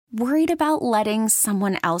Worried about letting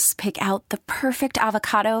someone else pick out the perfect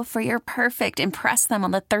avocado for your perfect impress them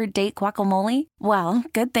on the third date guacamole? Well,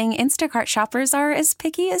 good thing Instacart shoppers are as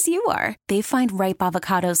picky as you are. They find ripe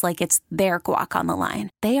avocados like it's their guac on the line.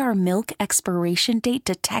 They are milk expiration date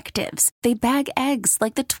detectives. They bag eggs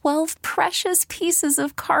like the 12 precious pieces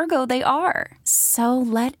of cargo they are. So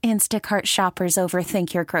let Instacart shoppers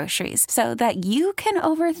overthink your groceries so that you can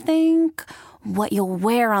overthink what you'll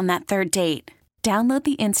wear on that third date. Download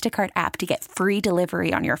the Instacart app to get free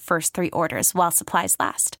delivery on your first 3 orders while supplies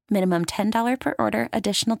last. Minimum $10 per order.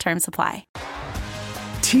 Additional terms apply.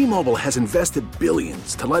 T-Mobile has invested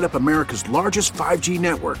billions to light up America's largest 5G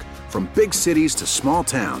network, from big cities to small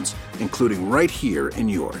towns, including right here in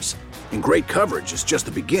yours. And great coverage is just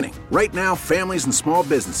the beginning. Right now, families and small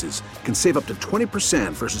businesses can save up to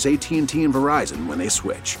 20% versus AT&T and Verizon when they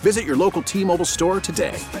switch. Visit your local T-Mobile store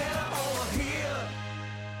today.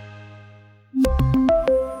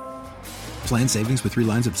 Plan savings with 3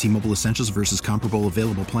 lines of T-Mobile Essentials versus comparable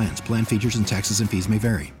available plans. Plan features and taxes and fees may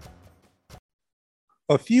vary.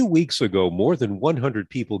 A few weeks ago, more than 100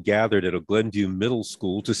 people gathered at a Glenview middle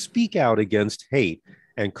school to speak out against hate,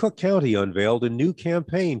 and Cook County unveiled a new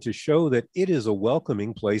campaign to show that it is a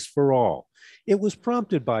welcoming place for all. It was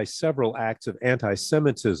prompted by several acts of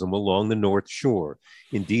anti-Semitism along the North Shore.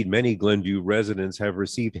 Indeed, many Glenview residents have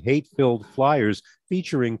received hate-filled flyers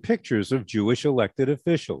featuring pictures of Jewish elected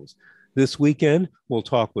officials. This weekend, we'll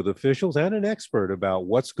talk with officials and an expert about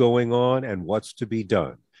what's going on and what's to be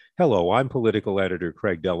done. Hello, I'm political editor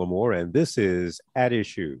Craig Dellamore, and this is At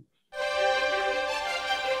Issue.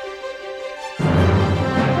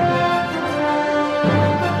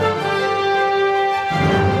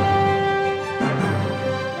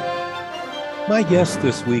 My guests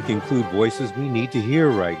this week include voices we need to hear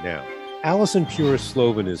right now. Allison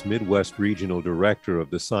Pure-Slovan is Midwest Regional Director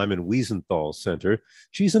of the Simon Wiesenthal Center.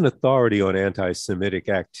 She's an authority on anti-Semitic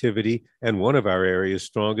activity and one of our area's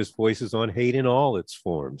strongest voices on hate in all its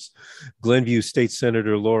forms. Glenview State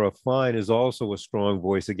Senator Laura Fine is also a strong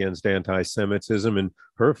voice against anti-Semitism, and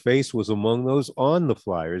her face was among those on the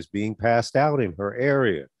flyers being passed out in her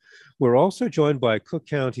area. We're also joined by Cook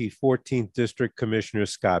County 14th District Commissioner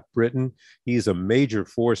Scott Britton. He's a major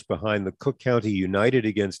force behind the Cook County United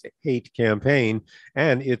Against Hate campaign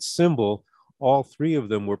and its symbol. All 3 of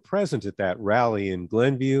them were present at that rally in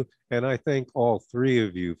Glenview, and I thank all 3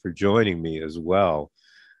 of you for joining me as well.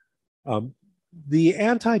 The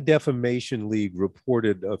Anti-Defamation League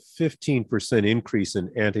reported a 15% increase in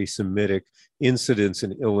anti-Semitic incidents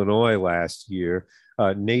in Illinois last year.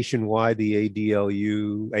 Nationwide, the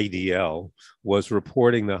ADL was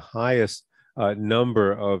reporting the highest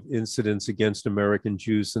number of incidents against American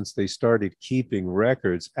Jews since they started keeping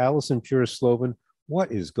records. Allison Pure-Slovan,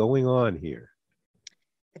 what is going on here?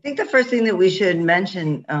 I think the first thing that we should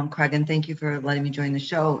mention, Craig, and thank you for letting me join the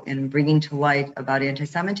show and bringing to light about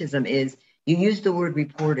anti-Semitism, is you used the word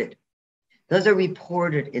reported. Those are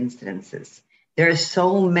reported incidences. There are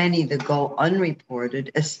so many that go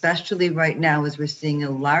unreported, especially right now as we're seeing a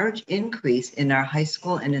large increase in our high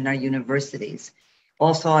school and in our universities.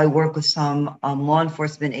 Also, I work with some law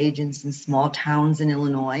enforcement agents in small towns in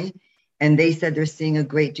Illinois, and they said they're seeing a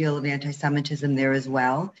great deal of anti-Semitism there as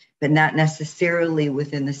well, but not necessarily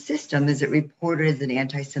within the system is it reported as an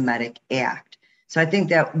anti-Semitic act. So I think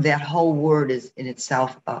that whole word is in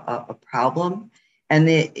itself a problem. And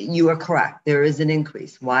you are correct. There is an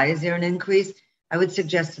increase. Why is there an increase? I would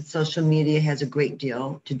suggest that social media has a great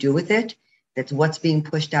deal to do with it. That's what's being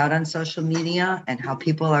pushed out on social media and how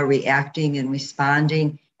people are reacting and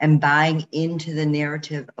responding and buying into the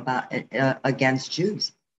narrative about against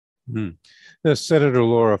Jews. Now, Senator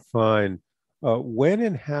Laura Fine, when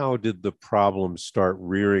and how did the problem start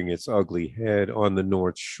rearing its ugly head on the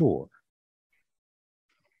North Shore?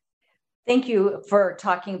 Thank you for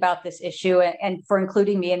talking about this issue and for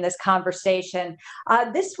including me in this conversation.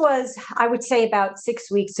 This was, I would say, about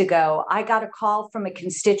 6 weeks ago. I got a call from a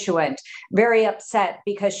constituent, very upset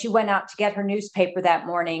because she went out to get her newspaper that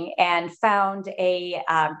morning and found a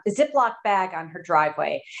Ziploc bag on her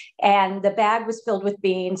driveway. And the bag was filled with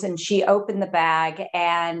beans, and she opened the bag,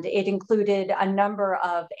 and it included a number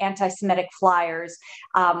of anti-Semitic flyers.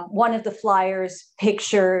 One of the flyers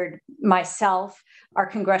pictured myself, our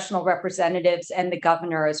congressional representatives, and the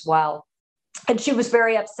governor as well. And she was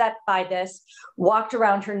very upset by this, walked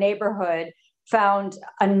around her neighborhood, found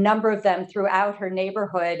a number of them throughout her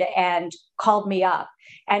neighborhood, and called me up.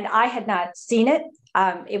 And I had not seen it.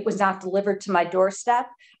 It was not delivered to my doorstep,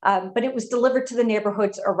 but it was delivered to the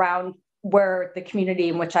neighborhoods around where the community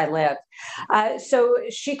in which I live. So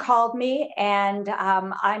she called me, and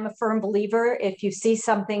I'm a firm believer, if you see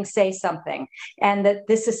something, say something. And that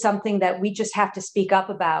this is something that we just have to speak up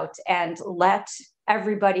about and let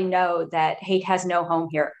everybody know that hate has no home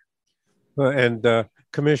here. And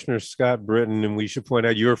Commissioner Scott Britton, and we should point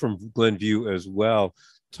out you're from Glenview as well.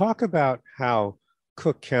 Talk about how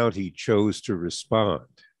Cook County chose to respond.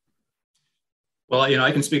 Well,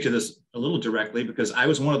 I can speak to this a little directly because I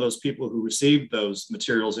was one of those people who received those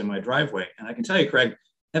materials in my driveway. And I can tell you, Craig,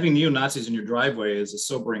 having neo-Nazis in your driveway is a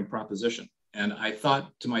sobering proposition. And I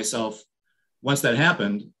thought to myself, once that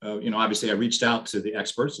happened, obviously I reached out to the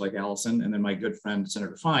experts like Allison and then my good friend,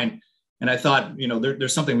 Senator Fine. And I thought,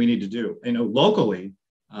 there's something we need to do. Locally,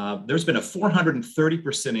 there's been a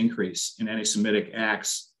 430% increase in anti-Semitic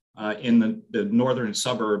acts in the northern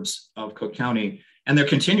suburbs of Cook County. And they're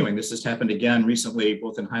continuing. This has happened again recently,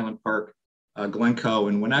 both in Highland Park, Glencoe,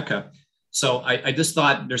 and Winnetka. So I just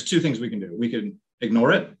thought there's two things we can do. We can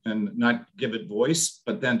ignore it and not give it voice,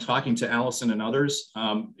 but then talking to Allison and others,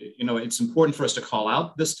 it's important for us to call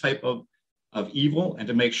out this type of evil and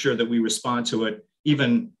to make sure that we respond to it,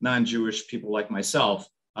 even non-Jewish people like myself,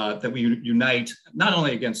 that we unite not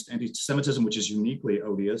only against anti-Semitism, which is uniquely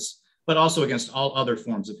odious, but also against all other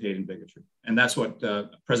forms of hate and bigotry. And that's what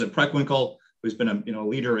President Preckwinkle, who's been a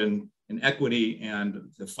leader in equity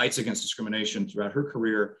and the fights against discrimination throughout her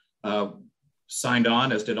career, signed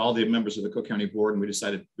on, as did all the members of the Cook County Board, and we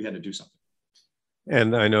decided we had to do something.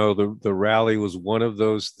 And I know the rally was one of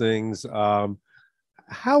those things.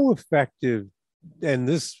 How effective, and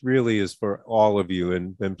this really is for all of you,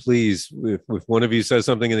 and please, if one of you says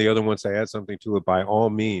something and the other wants to add something to it, by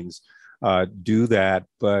all means, do that.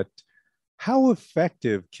 But how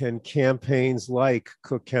effective can campaigns like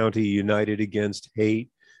Cook County United Against Hate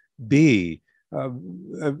be?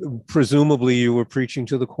 Presumably you were preaching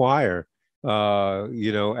to the choir,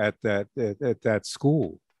 at that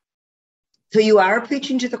school. So you are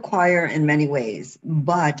preaching to the choir in many ways,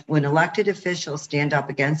 but when elected officials stand up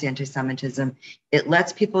against anti-Semitism, it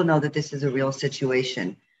lets people know that this is a real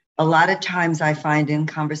situation. A lot of times I find in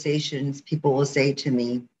conversations, people will say to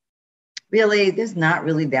me, really, there's not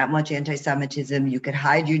really that much anti-Semitism. You could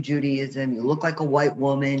hide your Judaism. You look like a white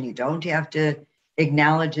woman. You don't have to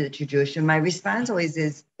acknowledge that you're Jewish. And my response always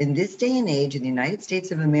is, in this day and age, in the United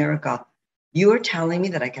States of America, you are telling me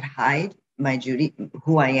that I could hide my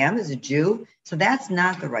who I am as a Jew? So that's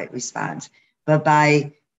not the right response. But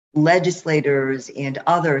by legislators and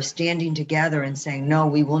others standing together and saying, no,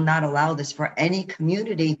 we will not allow this for any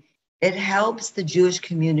community, it helps the Jewish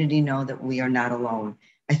community know that we are not alone.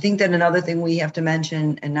 I think that another thing we have to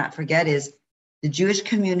mention and not forget is the Jewish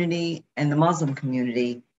community and the Muslim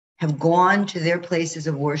community have gone to their places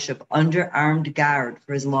of worship under armed guard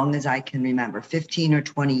for as long as I can remember, 15 or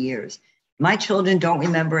 20 years. My children don't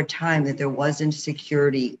remember a time that there wasn't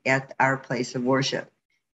security at our place of worship.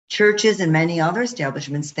 Churches and many other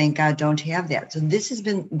establishments, thank God, don't have that. So this has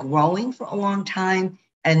been growing for a long time,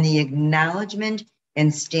 and the acknowledgement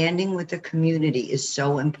and standing with the community is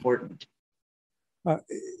so important.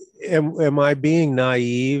 Am I being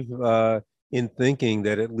naive in thinking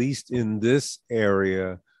that at least in this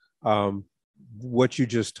area, what you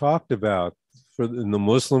just talked about in the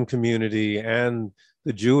Muslim community and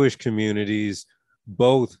the Jewish communities,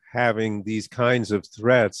 both having these kinds of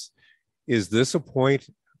threats, is this a point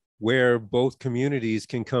where both communities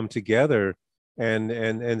can come together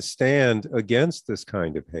and stand against this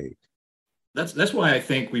kind of hate? That's why I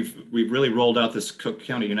think we've really rolled out this Cook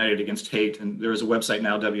County United Against Hate, and there is a website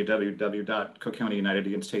now,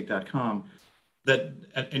 www.cookcountyunitedagainst-hate.com, that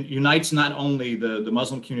unites not only the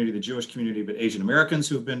Muslim community, the Jewish community, but Asian Americans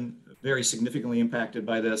who have been very significantly impacted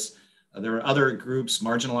by this. There are other groups,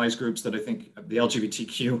 marginalized groups, that I think the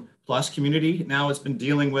LGBTQ plus community now has been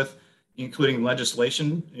dealing with, including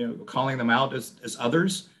legislation, calling them out as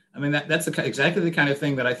others. I mean, that's exactly the kind of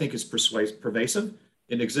thing that I think is pervasive.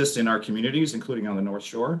 It exists in our communities, including on the North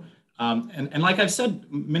Shore. And like I've said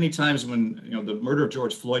many times when the murder of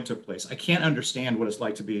George Floyd took place, I can't understand what it's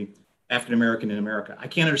like to be African American in America. I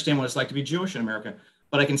can't understand what it's like to be Jewish in America,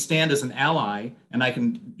 but I can stand as an ally, and I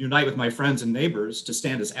can unite with my friends and neighbors to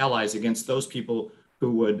stand as allies against those people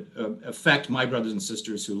who would affect my brothers and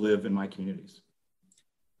sisters who live in my communities.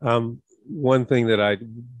 One thing that I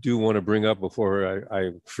do want to bring up before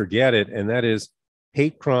I forget it, and that is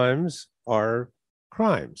hate crimes are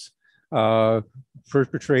crimes.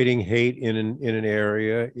 Perpetrating hate in an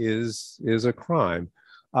area is a crime.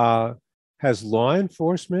 Has law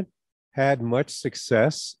enforcement had much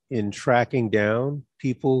success in tracking down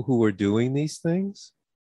people who are doing these things?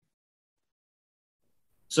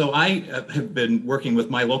 So I have been working with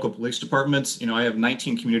my local police departments. I have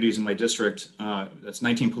 19 communities in my district. That's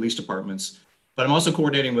 19 police departments. But I'm also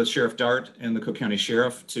coordinating with Sheriff Dart and the Cook County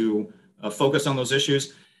Sheriff to focus on those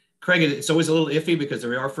issues. Craig, it's always a little iffy because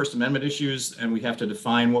there are First Amendment issues and we have to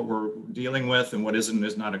define what we're dealing with and what is and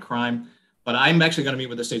is not a crime. But I'm actually going to meet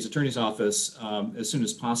with the state's attorney's office as soon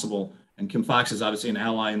as possible. And Kim Fox is obviously an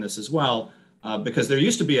ally in this as well, because there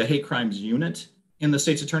used to be a hate crimes unit in the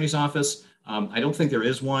state's attorney's office. I don't think there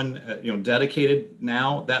is one, dedicated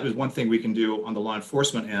now. That is one thing we can do on the law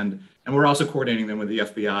enforcement end, and we're also coordinating them with the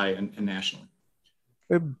FBI and nationally.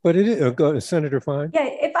 But it is, Senator Fine. Yeah,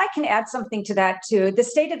 if I can add something to that too, the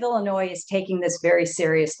state of Illinois is taking this very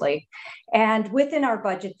seriously. And within our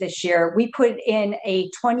budget this year, we put in a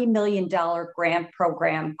 $20 million grant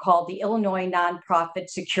program called the Illinois Nonprofit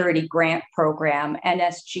Security Grant Program,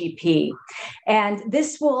 NSGP. And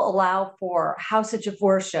this will allow for houses of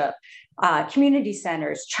worship, community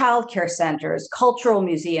centers, childcare centers, cultural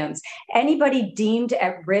museums, anybody deemed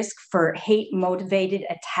at risk for hate-motivated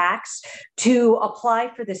attacks to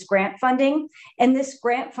apply for this grant funding. And this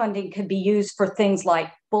grant funding could be used for things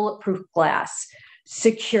like bulletproof glass,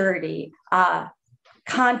 security,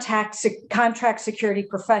 contract security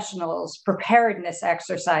professionals, preparedness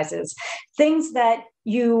exercises, things that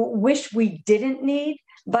you wish we didn't need,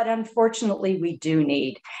 but unfortunately we do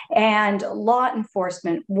need. And law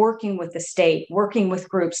enforcement working with the state, working with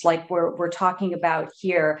groups like we're talking about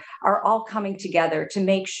here, are all coming together to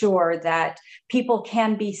make sure that people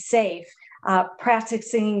can be safe,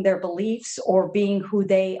 practicing their beliefs or being who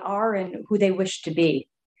they are and who they wish to be.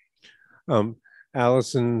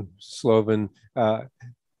 Allison Slovin,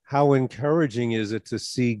 how encouraging is it to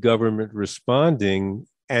see government responding,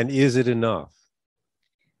 and is it enough?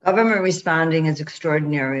 Government responding is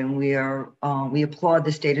extraordinary, and we applaud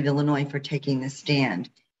the state of Illinois for taking this stand.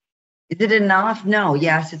 Is it enough? No.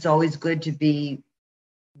 Yes, it's always good to be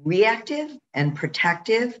reactive and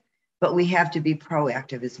protective, but we have to be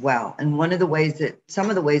proactive as well. And some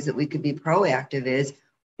of the ways that we could be proactive is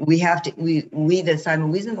we, the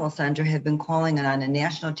Simon Wiesenthal Center, have been calling on a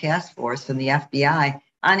national task force from the FBI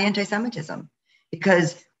on anti-Semitism,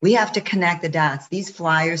 because we have to connect the dots. These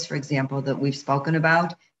flyers, for example, that we've spoken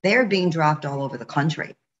about, they're being dropped all over the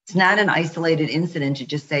country. It's not an isolated incident to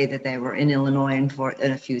just say that they were in Illinois and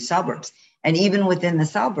in a few suburbs. And even within the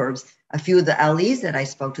suburbs, a few of the LEs that I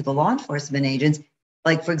spoke to, the law enforcement agents,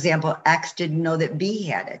 like, for example, X didn't know that B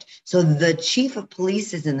had it. So the chief of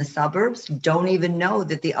police is in the suburbs, don't even know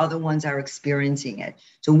that the other ones are experiencing it.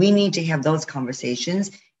 So we need to have those conversations.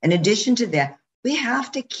 In addition to that, we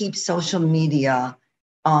have to keep social media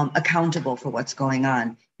accountable for what's going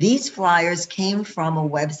on. These flyers came from a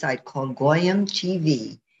website called Goyim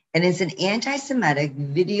TV, and it's an anti-Semitic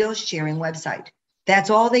video sharing website. That's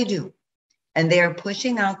all they do. And they're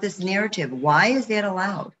pushing out this narrative. Why is that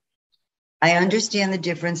allowed? I understand the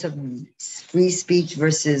difference of free speech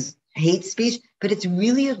versus hate speech, but it's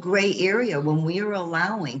really a gray area when we are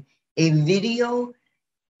allowing a video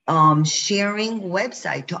sharing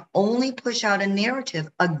website to only push out a narrative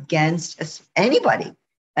against anybody.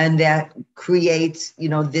 And that creates,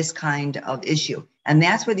 this kind of issue. And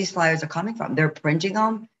that's where these flyers are coming from. They're printing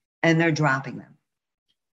them and they're dropping them.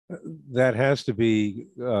 That has to be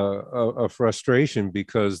a frustration,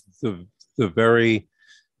 because the very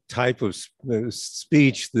type of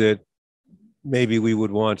speech that maybe we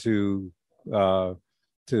would want to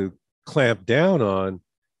clamp down on,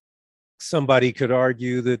 somebody could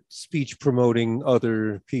argue that speech promoting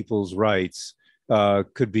other people's rights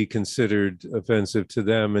could be considered offensive to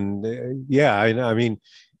them. And I mean,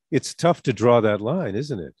 it's tough to draw that line,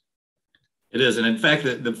 isn't it? It is. And in fact,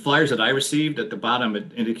 the flyers that I received at the bottom,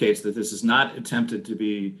 it indicates that this is not attempted to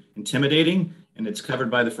be intimidating, and it's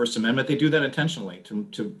covered by the First Amendment. They do that intentionally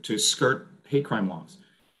to skirt hate crime laws.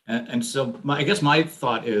 And so I guess my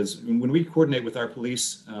thought is, when we coordinate with our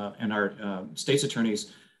police and our state's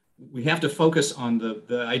attorneys, we have to focus on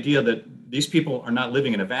the idea that these people are not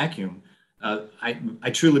living in a vacuum. I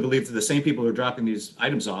truly believe that the same people who are dropping these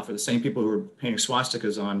items off are the same people who are painting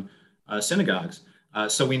swastikas on synagogues.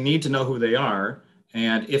 So we need to know who they are.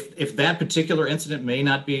 And if that particular incident may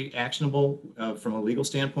not be actionable from a legal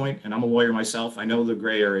standpoint, and I'm a lawyer myself, I know the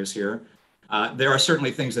gray areas here, there are certainly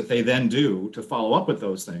things that they then do to follow up with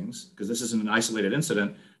those things, because this isn't an isolated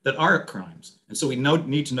incident, that are crimes. And so we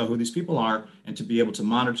need to know who these people are and to be able to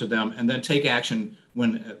monitor them and then take action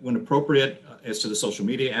when appropriate as to the social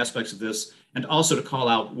media aspects of this, and also to call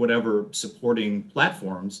out whatever supporting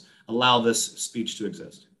platforms allow this speech to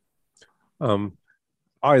exist.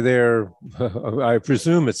 Are there, I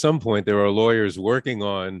presume at some point there are lawyers working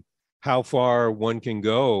on how far one can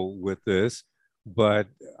go with this. But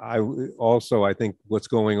I think what's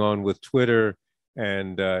going on with Twitter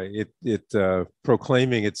and it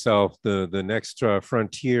proclaiming itself the next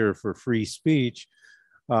frontier for free speech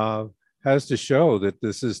has to show that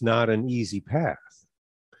this is not an easy path.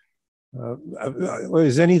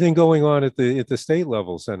 Is anything going on at the state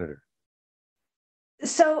level, Senator?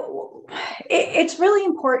 So it's really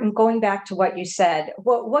important, going back to what you said,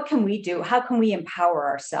 what can we do? How can we empower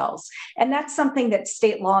ourselves? And that's something that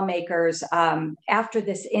state lawmakers, after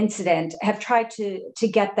this incident, have tried to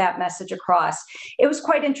get that message across. It was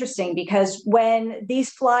quite interesting because when these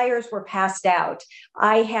flyers were passed out,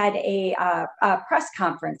 I had a press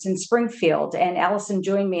conference in Springfield, and Allison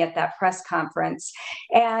joined me at that press conference.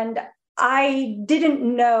 And I didn't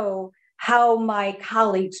know how my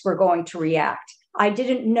colleagues were going to react. I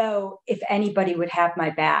didn't know if anybody would have my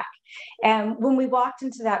back. And when we walked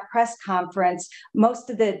into that press conference, most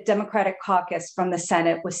of the Democratic caucus from the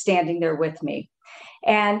Senate was standing there with me.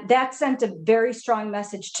 And that sent a very strong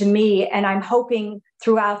message to me. And I'm hoping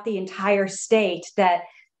throughout the entire state that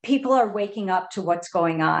people are waking up to what's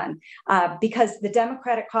going on, because the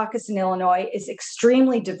Democratic caucus in Illinois is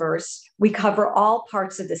extremely diverse. We cover all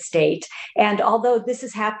parts of the state. And although this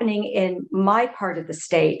is happening in my part of the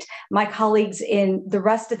state, my colleagues in the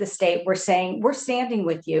rest of the state were saying, we're standing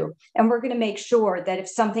with you, and we're going to make sure that if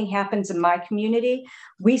something happens in my community,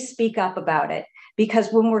 we speak up about it.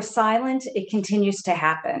 Because when we're silent, it continues to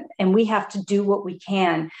happen. And we have to do what we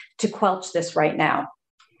can to quelch this right now.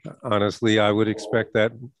 Honestly, I would expect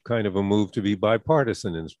that kind of a move to be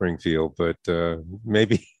bipartisan in Springfield, but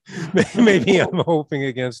maybe I'm hoping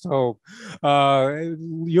against hope.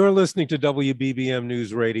 You're listening to WBBM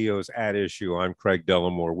News Radio's At Issue. I'm Craig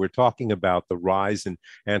Dellimore. We're talking about the rise in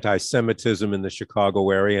anti-Semitism in the Chicago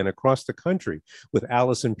area and across the country with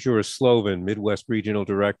Allison Purist-Slovin, Midwest Regional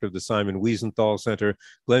Director of the Simon Wiesenthal Center,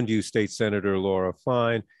 Glenview State Senator Laura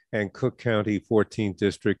Fine, and Cook County 14th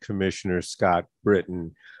District Commissioner Scott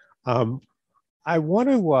Britton. I want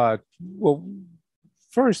to,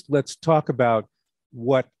 first let's talk about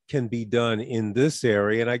what can be done in this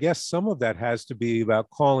area. And I guess some of that has to be about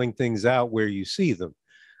calling things out where you see them.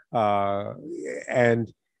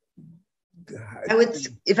 And I would,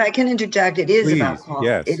 if I can interject, it is please, about calling.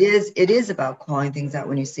 Yes. It is about calling things out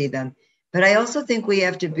when you see them. But I also think we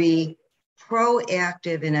have to be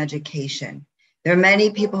proactive in education. There are many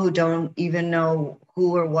people who don't even know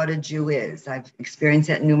who or what a Jew is. I've experienced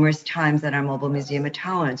that numerous times at our Mobile Museum of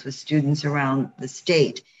Tolerance with students around the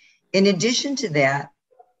state. In addition to that,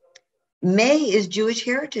 May is Jewish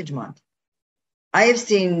Heritage Month. I have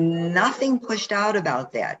seen nothing pushed out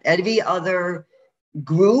about that. Every other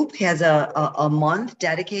group has a month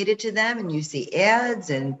dedicated to them, and you see ads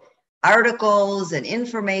and articles and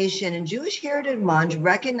information. And Jewish Heritage Month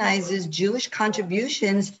recognizes Jewish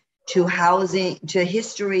contributions to housing, to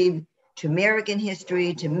history, to American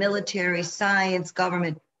history, to military, science,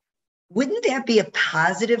 government. Wouldn't that be a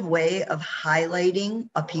positive way of highlighting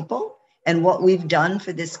a people and what we've done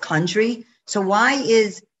for this country? So why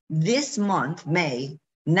is this month, May,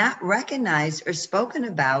 not recognized or spoken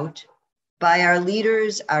about by our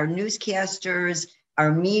leaders, our newscasters,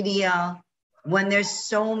 our media, when there's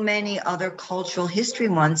so many other cultural history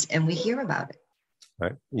months and we hear about it?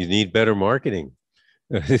 Right. You need better marketing.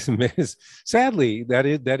 Sadly,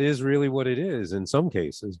 that is really what it is in some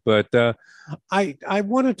cases. But I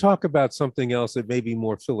want to talk about something else that may be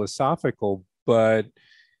more philosophical. But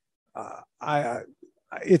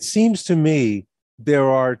it seems to me there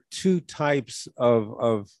are two types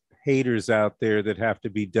of haters out there that have to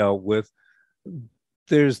be dealt with.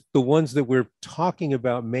 There's the ones that we're talking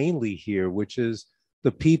about mainly here, which is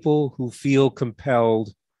the people who feel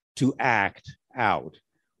compelled to act out,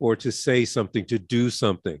 or to say something, to do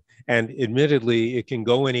something. And admittedly, it can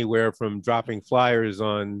go anywhere from dropping flyers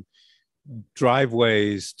on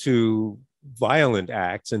driveways to violent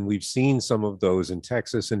acts. And we've seen some of those in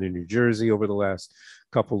Texas and in New Jersey over the last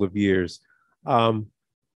couple of years.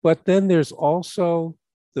 But then there's also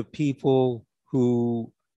the people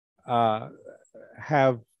who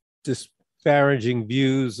have disparaging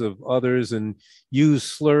views of others and use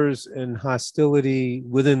slurs and hostility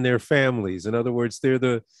within their families. In other words, they're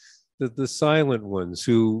the silent ones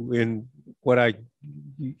who, in what I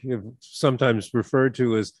have sometimes referred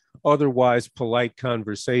to as otherwise polite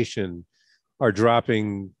conversation, are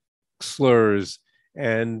dropping slurs.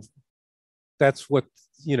 And that's what,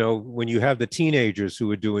 when you have the teenagers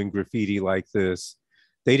who are doing graffiti like this,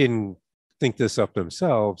 they didn't think this up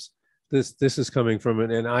themselves. This is coming from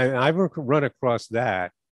it. And I've run across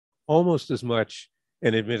that almost as much.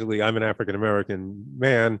 And admittedly, I'm an African-American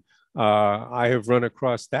man. I have run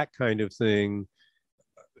across that kind of thing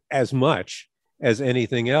as much as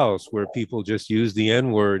anything else, where people just use the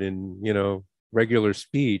N-word in, regular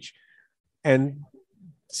speech. And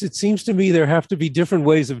it seems to me there have to be different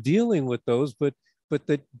ways of dealing with those, but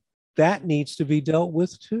that needs to be dealt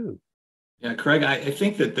with too. Yeah, Craig, I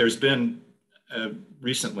think that there's been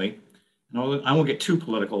recently, and I won't get too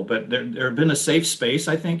political, but there have been a safe space,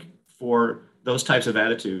 I think, for those types of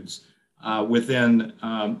attitudes within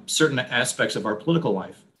certain aspects of our political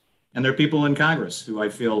life. And there are people in Congress who I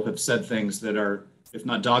feel have said things that are, if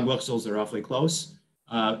not dog whistles, they're awfully close,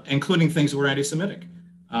 including things that were anti-Semitic.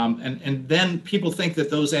 And then people think that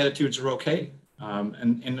those attitudes are okay.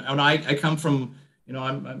 And I come from,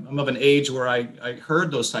 I'm of an age where I heard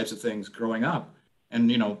those types of things growing up. And,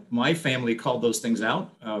 my family called those things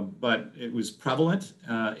out, but it was prevalent.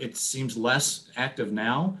 It seems less active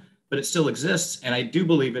now, but it still exists. And I do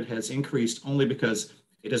believe it has increased only because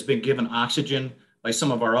it has been given oxygen by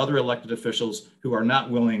some of our other elected officials who are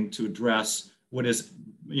not willing to address what is,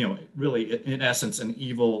 really in essence, an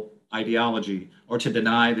evil ideology, or to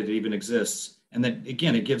deny that it even exists. And then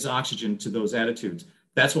again, it gives oxygen to those attitudes.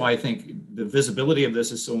 That's why I think the visibility of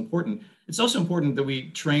this is so important. It's also important that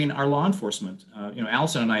we train our law enforcement.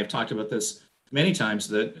 Allison and I have talked about this many times,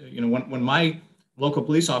 that, when my local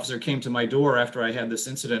police officer came to my door after I had this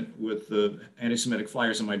incident with the anti-Semitic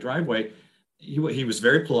flyers in my driveway, he was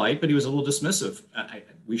very polite, but he was a little dismissive.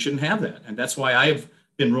 We shouldn't have that. And that's why I've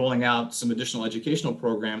been rolling out some additional educational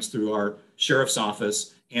programs through our sheriff's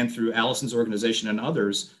office and through Allison's organization and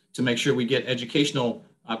others to make sure we get educational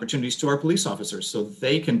opportunities to our police officers so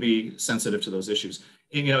they can be sensitive to those issues.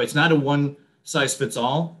 And, it's not a one size fits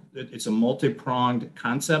all. It's a multi-pronged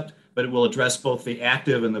concept, but it will address both the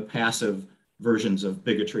active and the passive versions of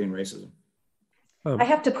bigotry and racism. I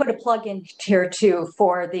have to put a plug in here too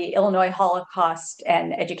for the Illinois Holocaust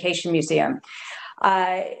and Education Museum.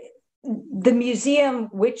 The museum,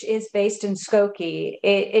 which is based in Skokie,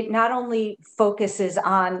 it not only focuses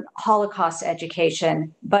on Holocaust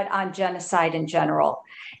education, but on genocide in general.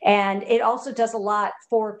 And it also does a lot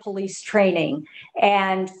for police training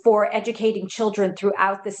and for educating children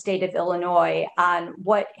throughout the state of Illinois on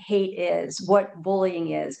what hate is, what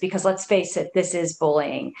bullying is, because let's face it, this is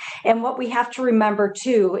bullying. And what we have to remember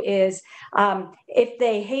too is if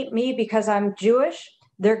they hate me because I'm Jewish,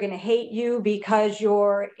 they're going to hate you because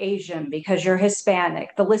you're Asian, because you're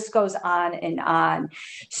Hispanic. The list goes on and on.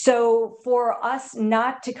 So for us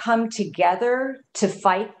not to come together to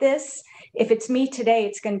fight this, if it's me today,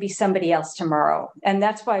 it's going to be somebody else tomorrow. And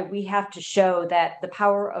that's why we have to show that the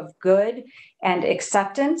power of good and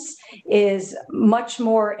acceptance is much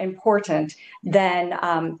more important than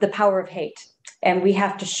the power of hate. And we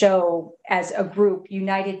have to show as a group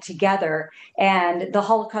united together. And the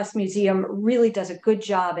Holocaust Museum really does a good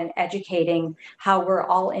job in educating how we're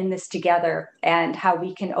all in this together and how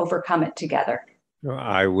we can overcome it together.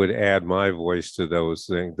 I would add my voice to those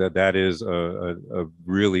things. That is a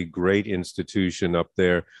really great institution up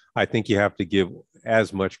there. I think you have to give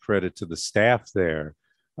as much credit to the staff there,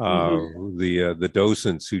 the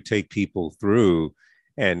docents who take people through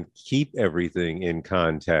and keep everything in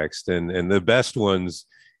context. And the best ones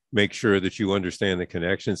make sure that you understand the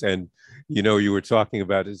connections. And, you were talking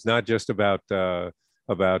about, it's not just about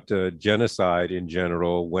genocide in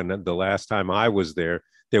general. When the last time I was there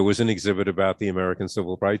was an exhibit about the American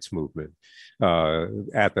Civil Rights Movement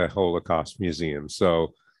at the Holocaust Museum.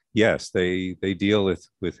 So yes, they deal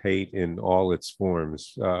with hate in all its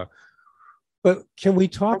forms. But can we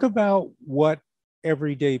talk about what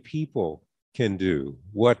everyday people can do,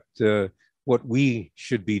 what we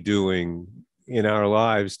should be doing in our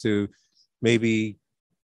lives to maybe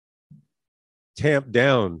tamp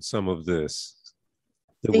down some of this?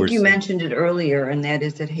 I think you mentioned it earlier, and that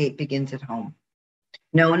is that hate begins at home.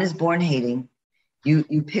 No one is born hating. You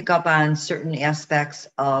pick up on certain aspects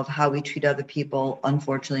of how we treat other people,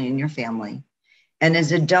 unfortunately, in your family. And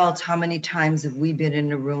as adults, how many times have we been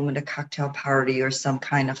in a room at a cocktail party or some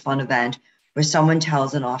kind of fun event where someone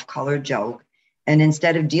tells an off-color joke, and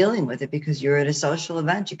instead of dealing with it because you're at a social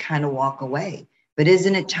event, you kind of walk away. But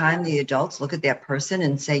isn't it time the adults look at that person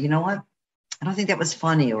and say, you know what? I don't think that was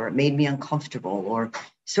funny, or it made me uncomfortable, or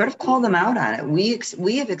sort of call them out on it.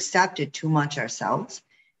 We have accepted too much ourselves,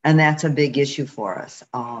 and that's a big issue for us.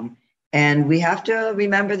 And we have to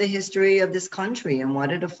remember the history of this country and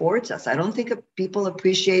what it affords us. I don't think people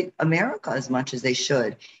appreciate America as much as they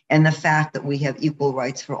should, and the fact that we have equal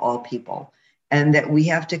rights for all people, and that we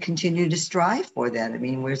have to continue to strive for that. I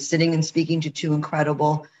mean, we're sitting and speaking to two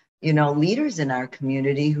incredible, leaders in our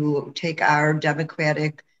community who take our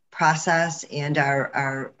democratic process and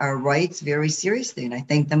our rights very seriously, and I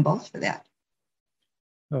thank them both for that.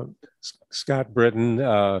 Scott Britton,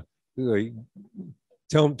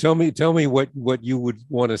 Tell me what you would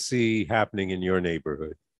want to see happening in your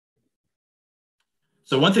neighborhood.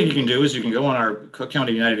 So one thing you can do is you can go on our Cook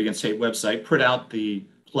County United Against Hate website, print out the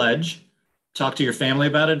pledge, talk to your family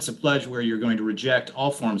about it. It's a pledge where you're going to reject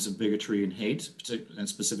all forms of bigotry and hate, and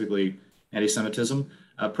specifically anti-Semitism.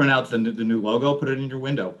 Print out the new logo, put it in your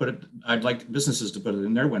window. I'd like businesses to put it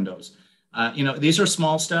in their windows. These are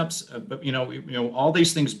small steps, but all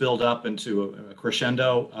these things build up into a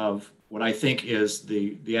crescendo of what I think is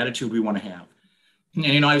the attitude we want to have.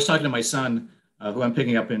 And I was talking to my son, who I'm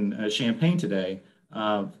picking up in Champaign today,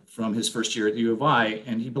 from his first year at the U of I,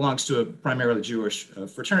 and he belongs to a primarily Jewish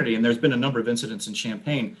fraternity. And there's been a number of incidents in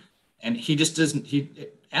Champaign, and he just doesn't. He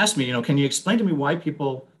asked me, can you explain to me why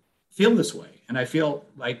people feel this way? And I feel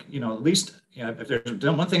like, at least, if there's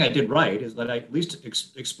one thing I did right is that I at least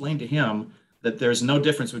explained to him that there's no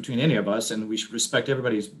difference between any of us, and we should respect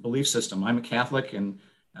everybody's belief system. I'm a Catholic, and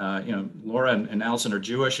Laura and Allison are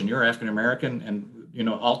Jewish, and you're African American, and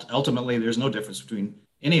ultimately there's no difference between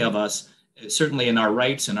any of us. Certainly in our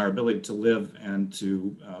rights and our ability to live and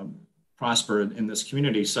to prosper in this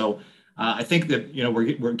community. So I think that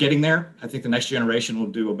we're getting there. I think the next generation will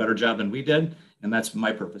do a better job than we did, and that's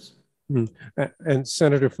my purpose. And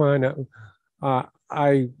Senator Fine,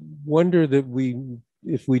 I wonder that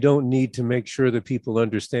if we don't need to make sure that people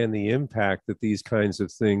understand the impact that these kinds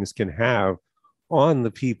of things can have on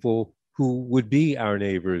the people who would be our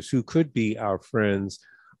neighbors, who could be our friends.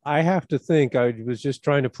 I have to think, I was just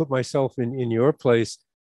trying to put myself in your place,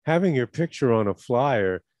 having your picture on a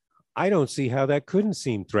flyer, I don't see how that couldn't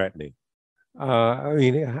seem threatening.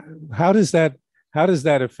 How does that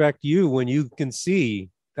affect you when you can see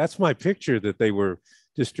that's my picture that they were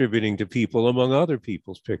distributing to people among other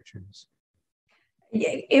people's pictures?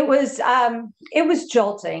 It was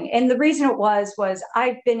jolting. And the reason it was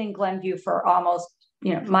I've been in Glenview for almost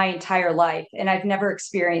my entire life, and I've never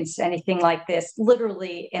experienced anything like this,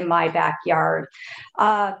 literally in my backyard.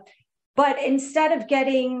 But instead of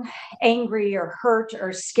getting angry or hurt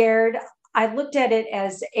or scared, I looked at it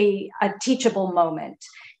as a teachable moment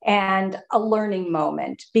and a learning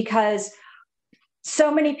moment, because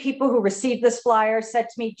so many people who received this flyer said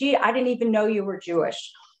to me, gee, I didn't even know you were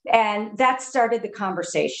Jewish. And that started the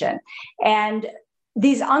conversation. And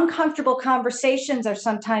these uncomfortable conversations are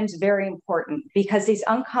sometimes very important, because these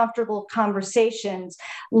uncomfortable conversations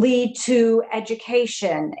lead to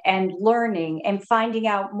education and learning and finding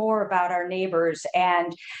out more about our neighbors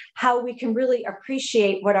and how we can really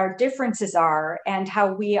appreciate what our differences are and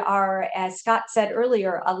how we are, as Scott said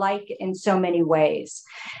earlier, alike in so many ways.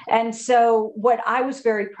 And so what I was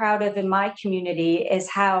very proud of in my community is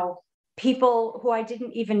how people who I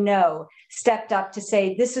didn't even know stepped up to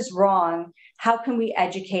say, this is wrong. How can we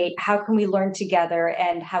educate? How can we learn together?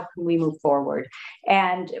 And how can we move forward?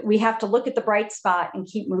 And we have to look at the bright spot and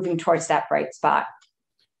keep moving towards that bright spot.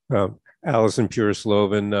 Allison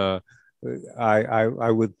Pure-Slovan, I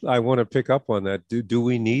want to pick up on that. Do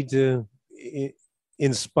we need to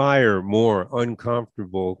inspire more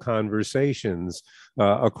uncomfortable conversations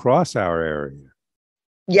across our area?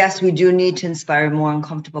 Yes, we do need to inspire more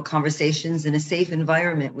uncomfortable conversations in a safe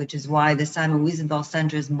environment, which is why the Simon Wiesenthal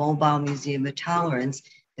Center's Mobile Museum of Tolerance,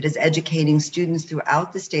 that is educating students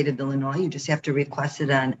throughout the state of Illinois, you just have to request it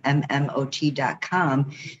on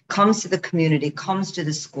mmot.com, comes to the community, comes to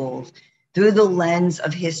the schools through the lens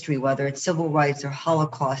of history, whether it's civil rights or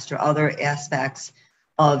Holocaust or other aspects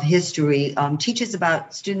of history, teaches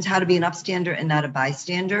about students how to be an upstander and not a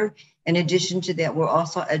bystander. In addition to that, we're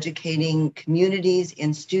also educating communities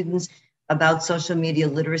and students about social media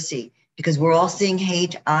literacy, because we're all seeing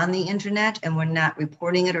hate on the internet and we're not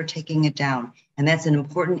reporting it or taking it down. And that's an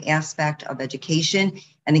important aspect of education.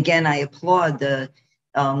 And again, I applaud the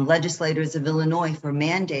legislators of Illinois for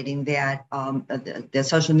mandating that the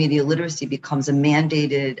social media literacy becomes a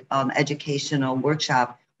mandated educational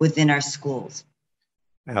workshop within our schools.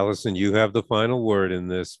 Allison, you have the final word in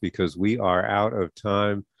this because we are out of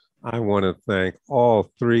time. I want to thank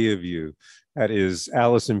all three of you. That is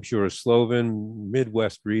Allison Pure-Slovan,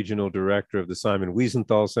 Midwest Regional Director of the Simon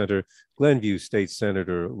Wiesenthal Center, Glenview State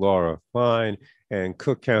Senator Laura Fine, and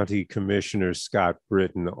Cook County Commissioner Scott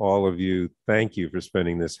Britton. All of you, thank you for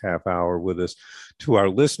spending this half hour with us. To our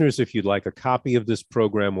listeners, if you'd like a copy of this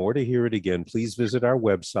program or to hear it again, please visit our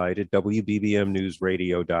website at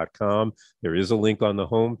wbbmnewsradio.com. There is a link on the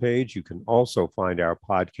homepage. You can also find our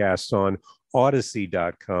podcasts on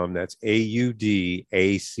Audacy.com. That's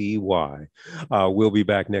AUDACY. We'll be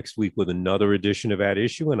back next week with another edition of At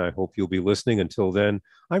Issue, and I hope you'll be listening. Until then,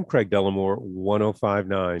 I'm Craig Dellamore,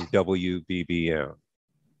 105.9 WBBM.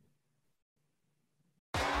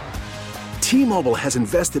 T-Mobile has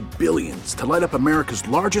invested billions to light up America's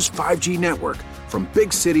largest 5G network, from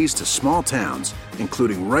big cities to small towns,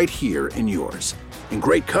 including right here in yours. And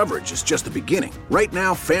great coverage is just the beginning. Right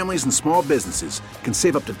now, families and small businesses can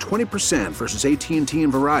save up to 20% versus AT&T and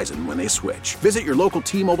Verizon when they switch. Visit your local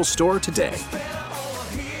T-Mobile store today.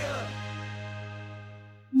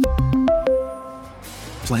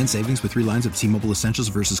 Plan savings with 3 lines of T-Mobile Essentials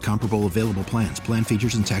versus comparable available plans. Plan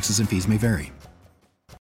features and taxes and fees may vary.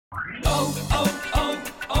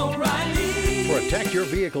 Protect your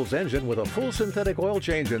vehicle's engine with a full synthetic oil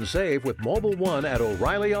change and save with Mobil 1 at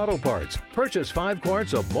O'Reilly Auto Parts. Purchase 5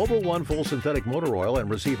 quarts of Mobil 1 full synthetic motor oil and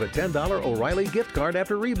receive a $10 O'Reilly gift card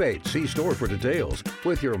after rebate. See store for details.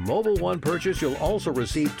 With your Mobil 1 purchase, you'll also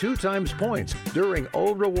receive 2 times points during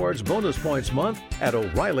O Rewards Bonus Points Month at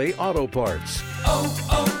O'Reilly Auto Parts.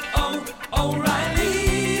 O'Reilly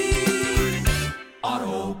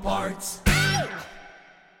Auto Parts.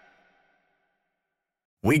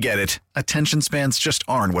 We get it. Attention spans just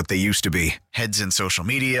aren't what they used to be. Heads in social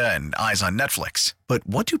media and eyes on Netflix. But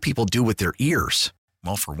what do people do with their ears?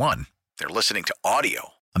 Well, for one, they're listening to audio.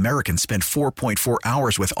 Americans spend 4.4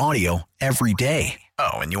 hours with audio every day.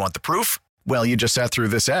 Oh, and you want the proof? Well, you just sat through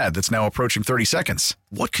this ad that's now approaching 30 seconds.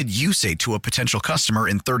 What could you say to a potential customer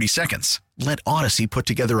in 30 seconds? Let Odyssey put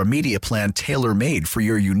together a media plan tailor-made for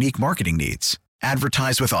your unique marketing needs.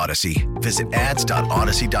 Advertise with Odyssey. Visit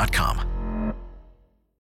ads.odyssey.com.